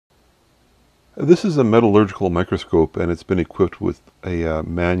This is a metallurgical microscope, and it's been equipped with a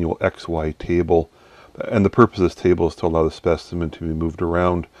manual XY table. And the purpose of this table is to allow the specimen to be moved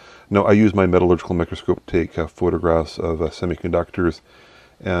around. Now, I use my metallurgical microscope to take photographs of semiconductors,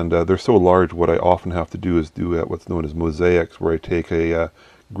 and they're so large, what I often have to do is do what's known as mosaics, where I take a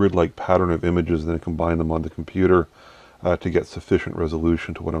grid-like pattern of images and then combine them on the computer to get sufficient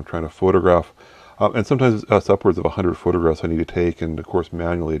resolution to what I'm trying to photograph. And sometimes it's upwards of 100 photographs I need to take, and of course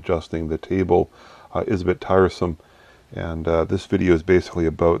manually adjusting the table is a bit tiresome. And this video is basically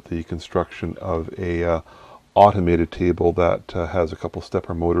about the construction of a automated table that has a couple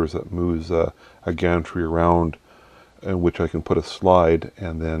stepper motors that moves a gantry around, in which I can put a slide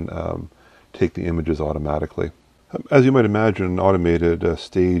and then take the images automatically. As you might imagine, an automated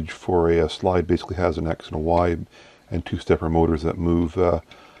stage for a slide basically has an X and a Y and two stepper motors that move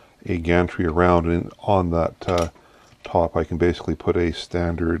a gantry around, and on that top I can basically put a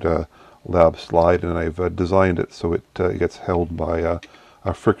standard lab slide, and I've designed it so it gets held by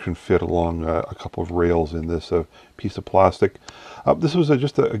a friction fit along a couple of rails in this piece of plastic. This was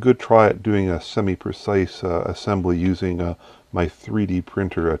just a good try at doing a semi-precise assembly using my 3D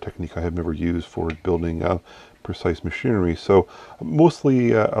printer, a technique I have never used for building precise machinery, so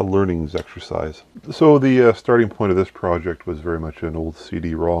mostly a learnings exercise. So the starting point of this project was very much an old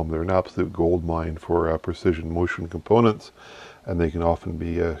CD-ROM. They're an absolute gold mine for precision motion components, and they can often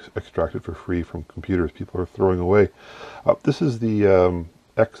be extracted for free from computers people are throwing away. This is the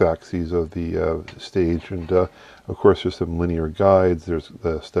x-axis of the stage, and of course there's some linear guides, there's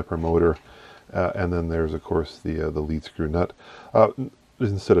the stepper motor, and then there's of course the lead screw nut.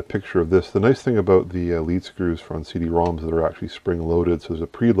 Instead a picture of this. The nice thing about the lead screws from CD-ROMs is they're actually spring-loaded, so there's a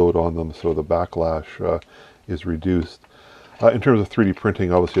preload on them, so the backlash is reduced. In terms of 3D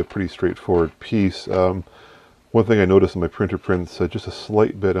printing, obviously a pretty straightforward piece. One thing I noticed in my printer prints, just a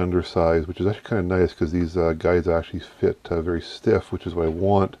slight bit undersized, which is actually kind of nice because these guides actually fit very stiff, which is what I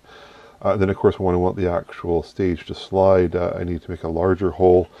want. Then of course when I want the actual stage to slide, I need to make a larger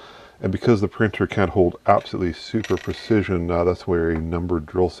hole. And because the printer can't hold absolutely super precision, that's where a numbered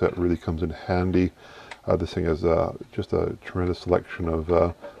drill set really comes in handy. This thing has just a tremendous selection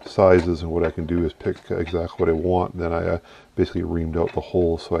of sizes, and what I can do is pick exactly what I want, and then I basically reamed out the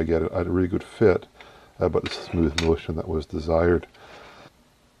hole so I get a really good fit, but the smooth motion that was desired.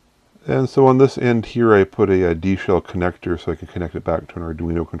 And so on this end here I put a D-shell connector so I can connect it back to an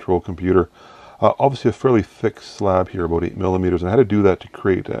Arduino control computer. Obviously a fairly thick slab here, about 8 millimeters, and I had to do that to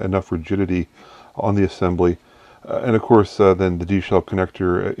create enough rigidity on the assembly. And of course then the D-shell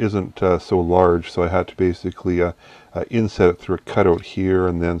connector isn't so large, so I had to basically inset it through a cutout here,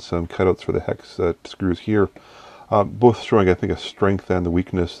 and then some cutouts for the hex screws here. Both showing, I think, a strength and the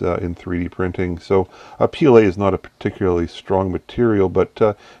weakness in 3D printing. So PLA is not a particularly strong material, but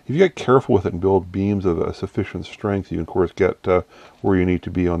if you get careful with it and build beams of sufficient strength, you can of course get where you need to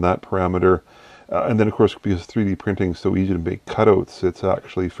be on that parameter. And then of course, because 3D printing is so easy to make cutouts, it's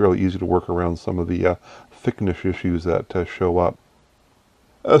actually fairly easy to work around some of the thickness issues that show up.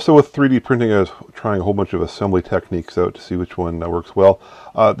 So with 3D printing, I was trying a whole bunch of assembly techniques out to see which one works well.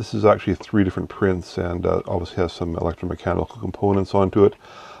 This is actually 3 different prints, and obviously has some electromechanical components onto it.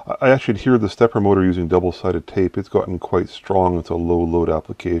 I actually adhered the stepper motor using double-sided tape. It's gotten quite strong. It's a low-load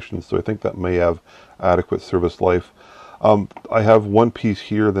application, so I think that may have adequate service life. I have one piece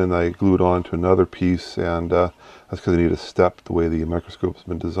here, then I glue it on to another piece, and that's because I need a step the way the microscope's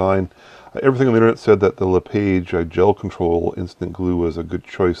been designed. Everything on the internet said that the LePage gel control instant glue was a good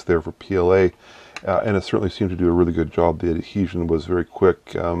choice there for PLA, and it certainly seemed to do a really good job. The adhesion was very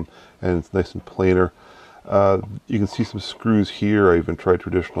quick, and it's nice and planar. You can see some screws here. I even tried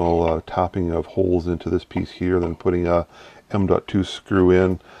traditional tapping of holes into this piece here, then putting a M.2 screw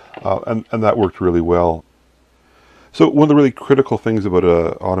in, and that worked really well. So one of the really critical things about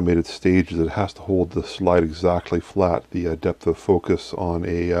an automated stage is it has to hold the slide exactly flat. The depth of focus on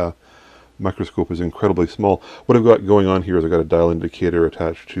a microscope is incredibly small. What I've got going on here is I've got a dial indicator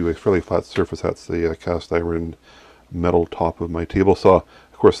attached to a fairly flat surface. That's the cast iron metal top of my table saw.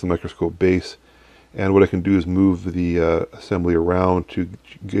 Of course, the microscope base. And what I can do is move the assembly around to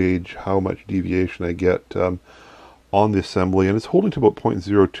gauge how much deviation I get on the assembly. And it's holding to about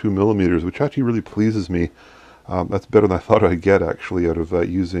 0.02 millimeters, which actually really pleases me. That's better than I thought I'd get, actually, out of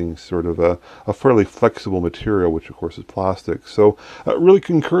using sort of a fairly flexible material, which of course is plastic. So really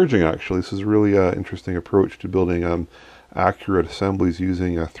encouraging, actually. This is a really interesting approach to building accurate assemblies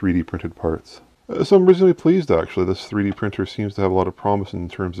using 3D printed parts. So I'm reasonably pleased, actually. This 3D printer seems to have a lot of promise in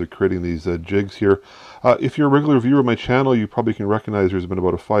terms of creating these jigs here. If you're a regular viewer of my channel, you probably can recognize there's been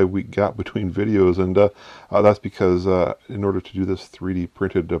about a 5-week gap between videos, and that's because in order to do this 3D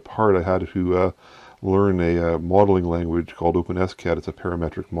printed part, I had to learn a modeling language called OpenSCAD. It's a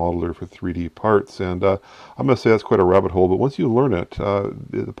parametric modeler for 3D parts, and I'm going to say that's quite a rabbit hole, but once you learn it,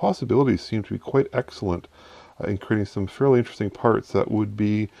 the possibilities seem to be quite excellent in creating some fairly interesting parts that would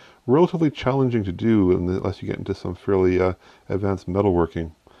be relatively challenging to do unless you get into some fairly advanced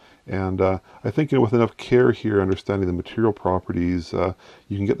metalworking. And I think, with enough care here, understanding the material properties,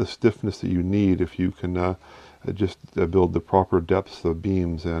 you can get the stiffness that you need if you can just build the proper depths of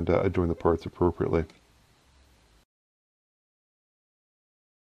beams and join the parts appropriately.